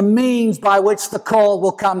it's the means by which the call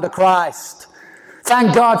will come to Christ.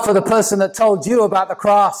 Thank God for the person that told you about the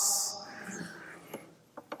cross.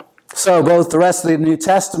 So both the rest of the New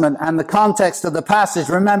Testament and the context of the passage,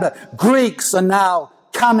 remember, Greeks are now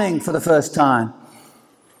coming for the first time.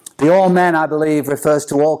 The all men, I believe, refers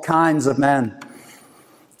to all kinds of men.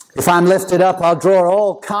 If I'm lifted up, I'll draw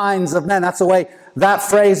all kinds of men. That's the way that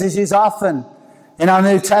phrase is used often in our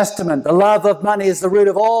New Testament. The love of money is the root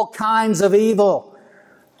of all kinds of evil,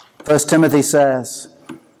 1 Timothy says.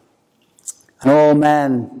 And all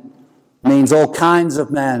men means all kinds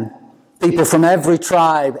of men. People from every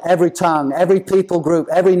tribe, every tongue, every people group,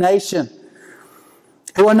 every nation,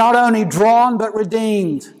 who are not only drawn but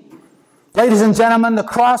redeemed. Ladies and gentlemen, the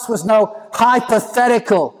cross was no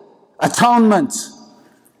hypothetical atonement.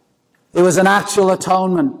 It was an actual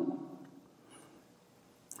atonement.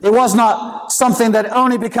 It was not something that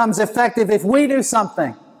only becomes effective if we do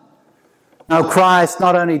something. No, Christ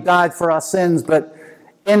not only died for our sins, but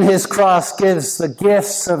in his cross gives the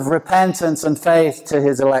gifts of repentance and faith to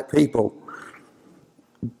his elect people.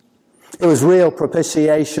 It was real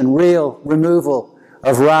propitiation, real removal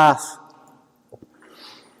of wrath.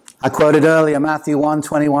 I quoted earlier Matthew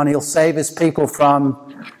 1:21, he'll save his people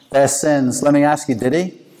from their sins. Let me ask you, did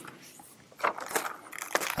he?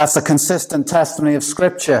 That's a consistent testimony of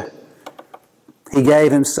Scripture. He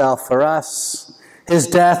gave himself for us. His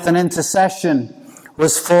death and intercession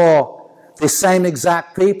was for the same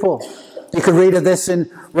exact people. You could read of this in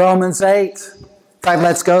Romans 8. In fact,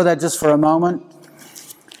 let's go there just for a moment.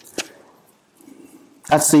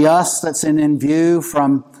 That's the us that's in view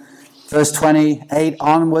from verse 28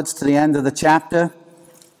 onwards to the end of the chapter.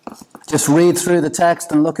 Just read through the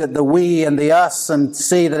text and look at the we and the us and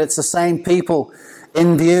see that it's the same people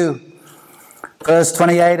in view. Verse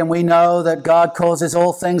 28, and we know that God causes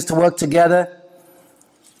all things to work together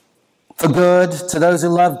for good, to those who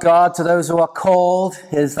love God, to those who are called.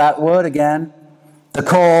 Here's that word again. The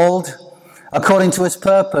called, according to his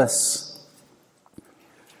purpose.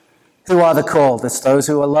 Who are the called? It's those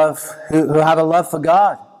who have a love for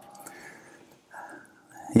God.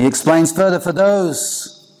 He explains further, for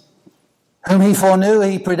those whom he foreknew,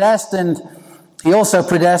 he predestined. He also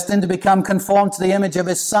predestined to become conformed to the image of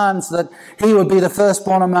his Son, so that he would be the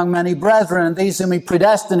firstborn among many brethren. And these whom he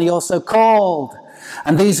predestined, he also called.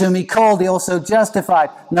 And these whom he called, he also justified.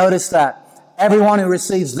 Notice that. Everyone who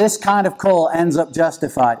receives this kind of call ends up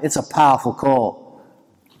justified. It's a powerful call.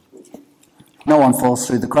 No one falls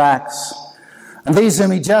through the cracks. And these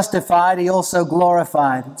whom he justified, he also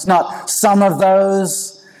glorified. It's not some of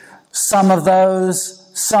those, some of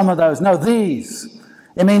those, some of those. No, these.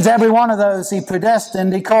 It means every one of those he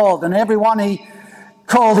predestined, he called. And every one he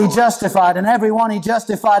called, he justified. And every one he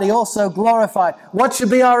justified, he also glorified. What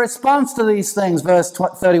should be our response to these things? Verse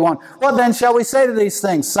 31. What then shall we say to these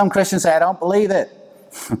things? Some Christians say, I don't believe it.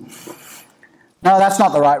 No, that's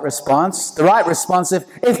not the right response. The right response is,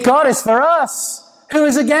 if God is for us, who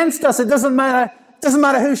is against us? It doesn't matter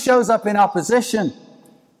who shows up in opposition.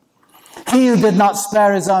 He who did not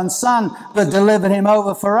spare his own Son, but delivered him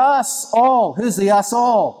over for us all. Who's the us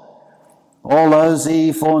all? All those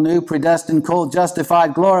he foreknew, predestined, called,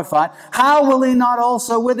 justified, glorified. How will he not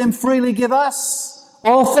also with him freely give us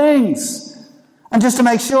all things? And just to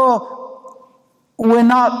make sure we're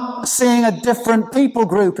not seeing a different people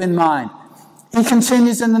group in mind, he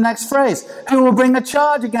continues in the next phrase. Who will bring a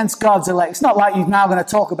charge against God's elect? It's not like he's now going to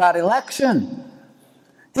talk about election.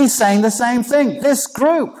 He's saying the same thing. This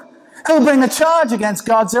group. Who will bring a charge against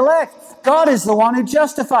God's elect? God is the one who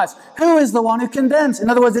justifies. Who is the one who condemns? In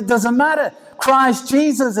other words, it doesn't matter. Christ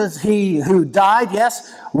Jesus is he who died,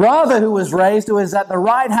 yes, rather who was raised, who is at the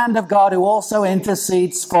right hand of God, who also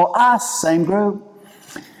intercedes for us. Same group.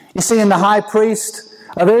 You see, in the high priest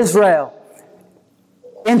of Israel,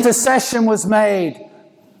 intercession was made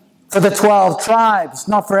for the 12 tribes,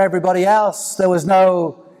 not for everybody else. There was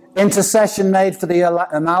no intercession made for the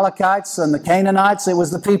Amalekites and the Canaanites. It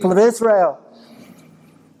was the people of Israel.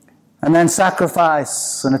 And then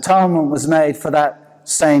sacrifice and atonement was made for that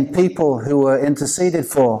same people who were interceded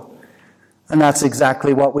for. And that's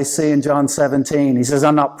exactly what we see in John 17. He says,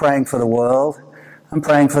 I'm not praying for the world. I'm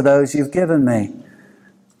praying for those you've given me.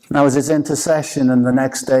 And that was his intercession, and the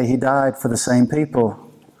next day he died for the same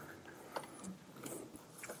people.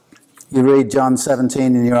 You read John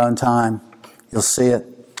 17 in your own time. You'll see it.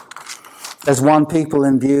 There's one people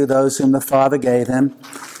in view, those whom the Father gave him.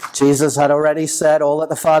 Jesus had already said, all that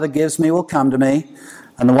the Father gives me will come to me,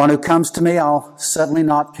 and the one who comes to me I'll certainly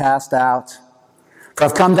not cast out. For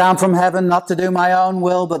I've come down from heaven not to do my own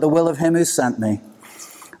will, but the will of him who sent me.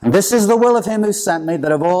 And this is the will of him who sent me,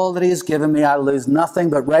 that of all that he has given me I lose nothing,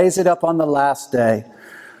 but raise it up on the last day.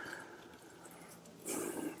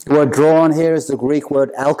 The word drawn here is the Greek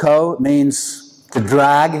word elko. It means to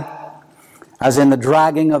drag, as in the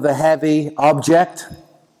dragging of a heavy object.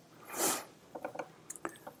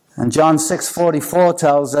 And John 6:44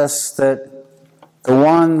 tells us that the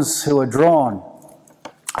ones who are drawn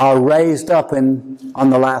are raised up on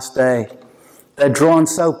the last day. They're drawn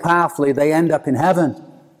so powerfully they end up in heaven.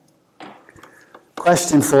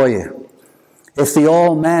 Question for you. If the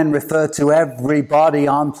all men refer to everybody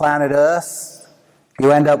on planet Earth,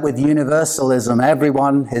 you end up with universalism.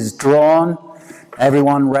 Everyone is drawn,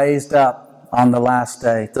 everyone raised up on the last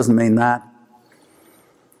day. It doesn't mean that.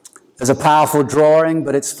 There's a powerful drawing,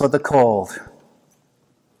 but it's for the called.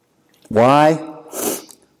 Why?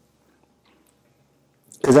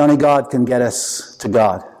 Because only God can get us to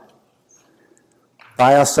God.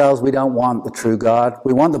 By ourselves, we don't want the true God.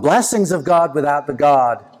 We want the blessings of God without the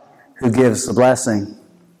God who gives the blessing.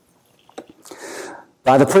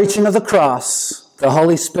 By the preaching of the cross, the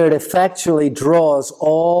Holy Spirit effectually draws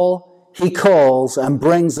all he calls and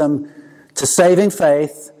brings them to saving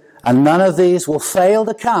faith. And none of these will fail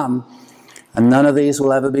to come, and none of these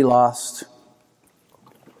will ever be lost.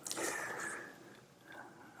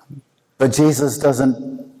 But Jesus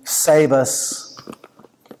doesn't save us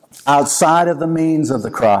outside of the means of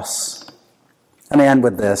the cross. Let me end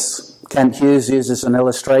with this. Kent Hughes uses an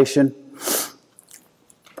illustration.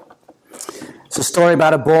 It's a story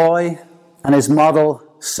about a boy and his model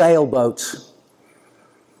sailboat.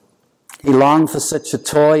 He longed for such a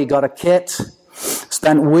toy. He got a kit.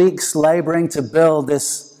 Spent weeks laboring to build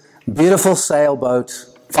this beautiful sailboat.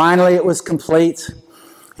 Finally, it was complete.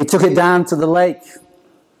 He took it down to the lake.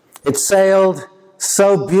 It sailed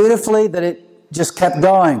so beautifully that it just kept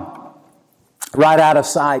going, right out of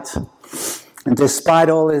sight. And despite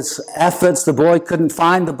all his efforts, the boy couldn't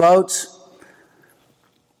find the boat.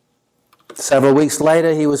 Several weeks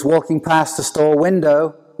later, he was walking past the store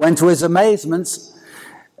window when to his amazement,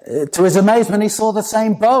 he saw the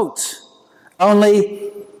same boat,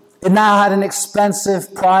 only it now had an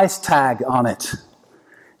expensive price tag on it.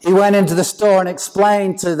 He went into the store and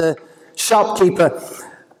explained to the shopkeeper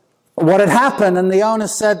what had happened, and the owner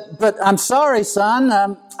said, "But I'm sorry,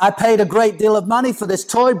 son, I paid a great deal of money for this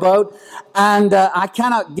toy boat, and I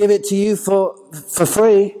cannot give it to you for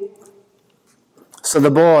free." So the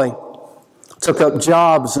boy took up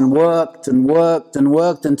jobs and worked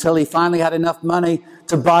until he finally had enough money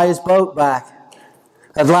to buy his boat back.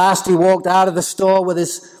 At last he walked out of the store with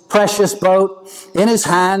his precious boat in his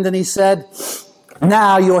hand, and he said,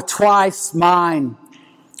 "Now you're twice mine.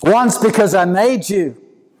 Once because I made you,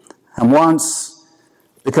 and once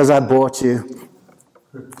because I bought you."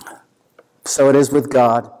 So it is with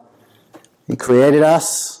God. He created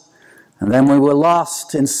us, and then we were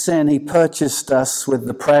lost in sin. He purchased us with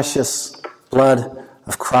the precious blood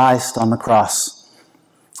of Christ on the cross.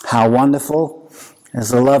 How wonderful is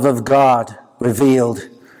the love of God revealed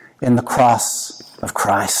in the cross of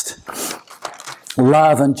Christ.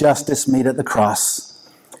 Love and justice meet at the cross.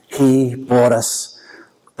 He bought us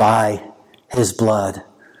by his blood.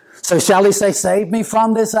 So shall he say, "Save me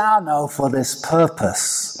from this hour"? No, for this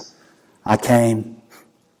purpose I came.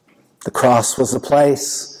 The cross was the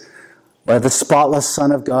place where the spotless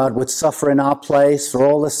Son of God would suffer in our place for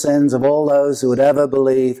all the sins of all those who would ever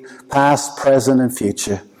believe, past, present, and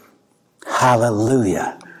future.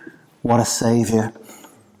 Hallelujah. What a Savior.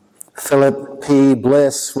 Philip P.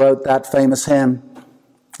 Bliss wrote that famous hymn.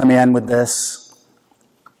 Let me end with this.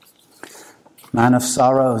 Man of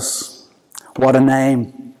sorrows, what a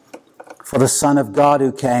name for the Son of God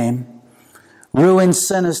who came, ruined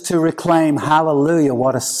sinners to reclaim. Hallelujah,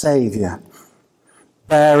 what a Savior.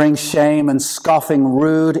 Bearing shame and scoffing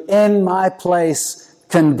rude, in my place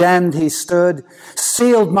condemned he stood,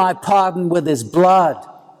 sealed my pardon with his blood.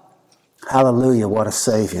 Hallelujah, what a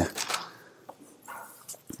Savior.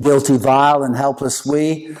 Guilty, vile, and helpless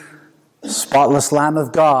we, spotless Lamb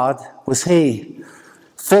of God was he.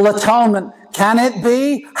 Full atonement, can it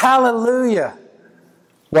be? Hallelujah,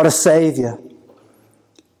 what a Savior.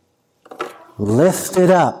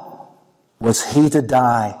 Lifted up was he to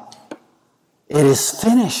die. It is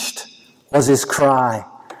finished was his cry.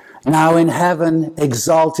 Now in heaven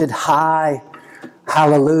exalted high.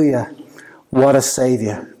 Hallelujah, what a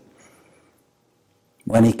Savior.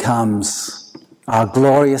 When he comes, our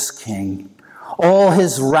glorious King, all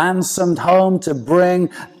his ransomed home to bring,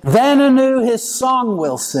 then anew his song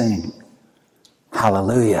will sing.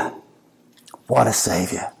 Hallelujah, what a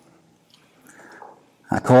Savior.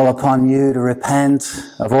 I call upon you to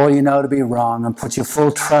repent of all you know to be wrong and put your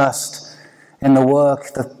full trust in the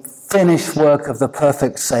work, the finished work of the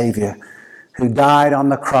perfect Savior who died on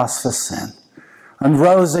the cross for sin and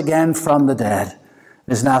rose again from the dead,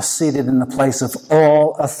 is now seated in the place of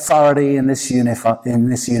all authority in this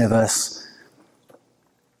universe.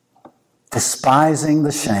 Despising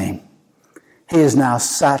the shame, he is now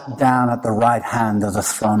sat down at the right hand of the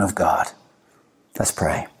throne of God. Let's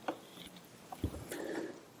pray.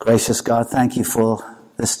 Gracious God, thank you for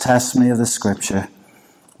this testimony of the Scripture.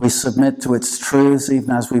 We submit to its truths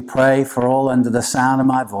even as we pray for all under the sound of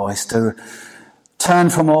my voice to turn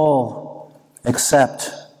from all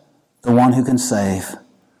except the one who can save.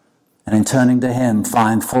 And in turning to him,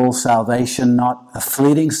 find full salvation, not a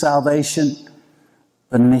fleeting salvation,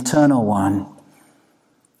 but an eternal one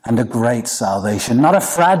and a great salvation. Not a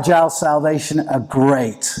fragile salvation, a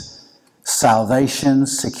great salvation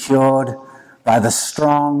secured by the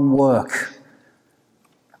strong work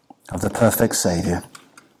of the perfect Savior.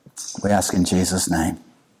 We ask in Jesus' name.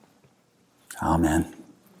 Amen.